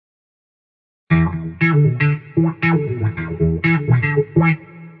Hello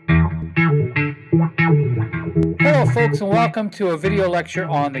folks, and welcome to a video lecture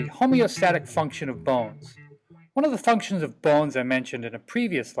on the homeostatic function of bones. One of the functions of bones I mentioned in a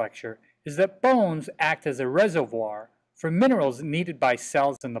previous lecture is that bones act as a reservoir for minerals needed by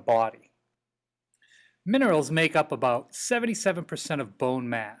cells in the body. Minerals make up about 77% of bone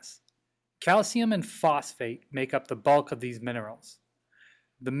mass. Calcium and phosphate make up the bulk of these minerals.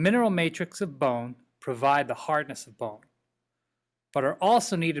 The mineral matrix of bone provide the hardness of bone, but are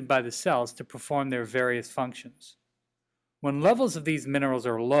also needed by the cells to perform their various functions. When levels of these minerals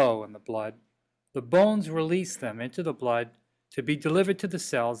are low in the blood, the bones release them into the blood to be delivered to the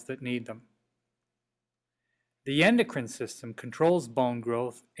cells that need them. The endocrine system controls bone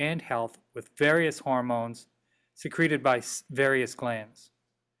growth and health with various hormones secreted by various glands.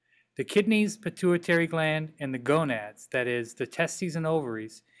 The kidneys, pituitary gland, and the gonads, that is, the testes and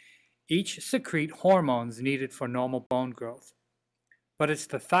ovaries, each secrete hormones needed for normal bone growth. But it's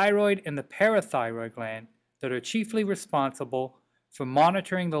the thyroid and the parathyroid gland that are chiefly responsible for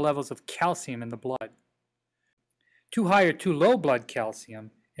monitoring the levels of calcium in the blood. Too high or too low blood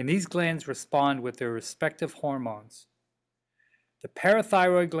calcium, and these glands respond with their respective hormones. The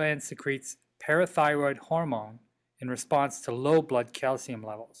parathyroid gland secretes parathyroid hormone in response to low blood calcium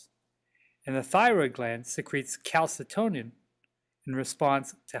levels, and the thyroid gland secretes calcitonin in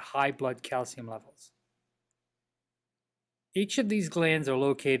response to high blood calcium levels. Each of these glands are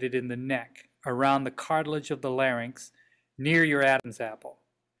located in the neck, around the cartilage of the larynx, near your Adam's apple.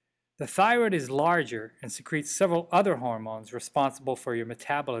 The thyroid is larger and secretes several other hormones responsible for your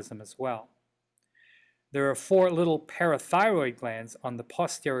metabolism as well. There are 4 little parathyroid glands on the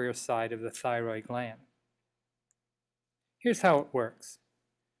posterior side of the thyroid gland. Here's how it works.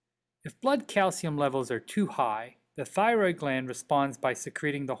 If blood calcium levels are too high, the thyroid gland responds by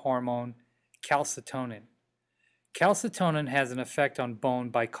secreting the hormone calcitonin. Calcitonin has an effect on bone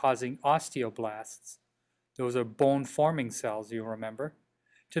by causing osteoblasts, those are bone-forming cells, you'll remember,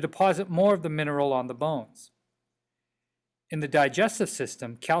 to deposit more of the mineral on the bones. In the digestive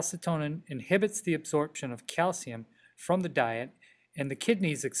system, calcitonin inhibits the absorption of calcium from the diet, and the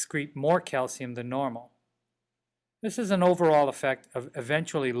kidneys excrete more calcium than normal. This is an overall effect of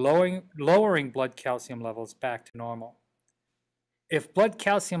eventually lowering blood calcium levels back to normal. If blood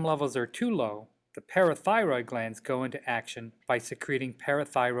calcium levels are too low, the parathyroid glands go into action by secreting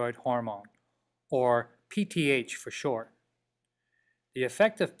parathyroid hormone, or PTH for short. The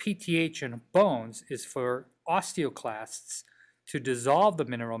effect of PTH in bones is for osteoclasts to dissolve the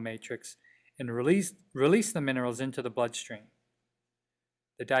mineral matrix and release the minerals into the bloodstream.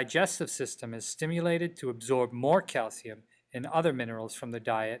 The digestive system is stimulated to absorb more calcium and other minerals from the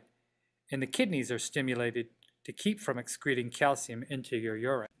diet, and the kidneys are stimulated to keep from excreting calcium into your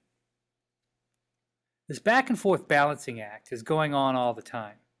urine. This back and forth balancing act is going on all the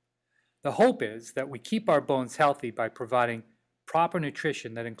time. The hope is that we keep our bones healthy by providing proper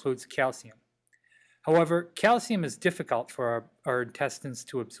nutrition that includes calcium. However, calcium is difficult for our intestines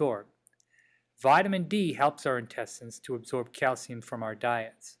to absorb. Vitamin D helps our intestines to absorb calcium from our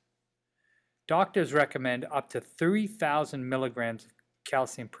diets. Doctors recommend up to 3,000 milligrams of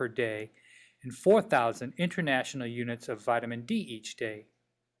calcium per day and 4,000 international units of vitamin D each day.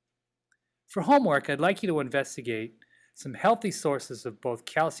 For homework, I'd like you to investigate some healthy sources of both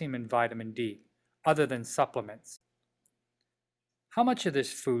calcium and vitamin D, other than supplements. How much of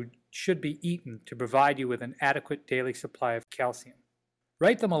this food should be eaten to provide you with an adequate daily supply of calcium?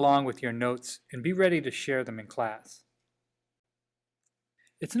 Write them along with your notes and be ready to share them in class.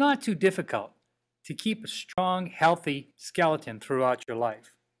 It's not too difficult to keep a strong, healthy skeleton throughout your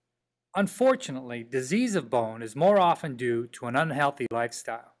life. Unfortunately, disease of bone is more often due to an unhealthy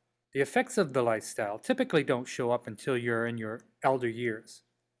lifestyle. The effects of the lifestyle typically don't show up until you're in your elder years,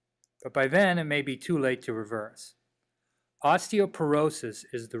 but by then it may be too late to reverse. Osteoporosis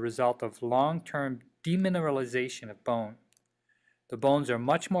is the result of long-term demineralization of bone. The bones are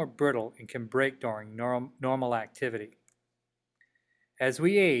much more brittle and can break during normal activity. As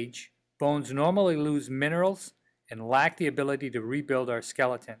we age, bones normally lose minerals and lack the ability to rebuild our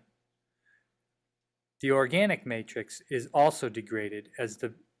skeleton. The organic matrix is also degraded as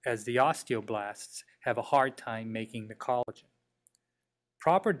the osteoblasts have a hard time making the collagen.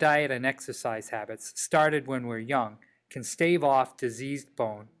 Proper diet and exercise habits started when we're young can stave off diseased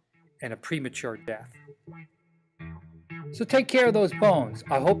bone and a premature death. So take care of those bones.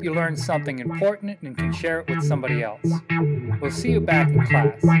 I hope you learned something important and can share it with somebody else. We'll see you back in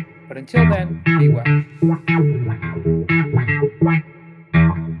class, but until then, be well.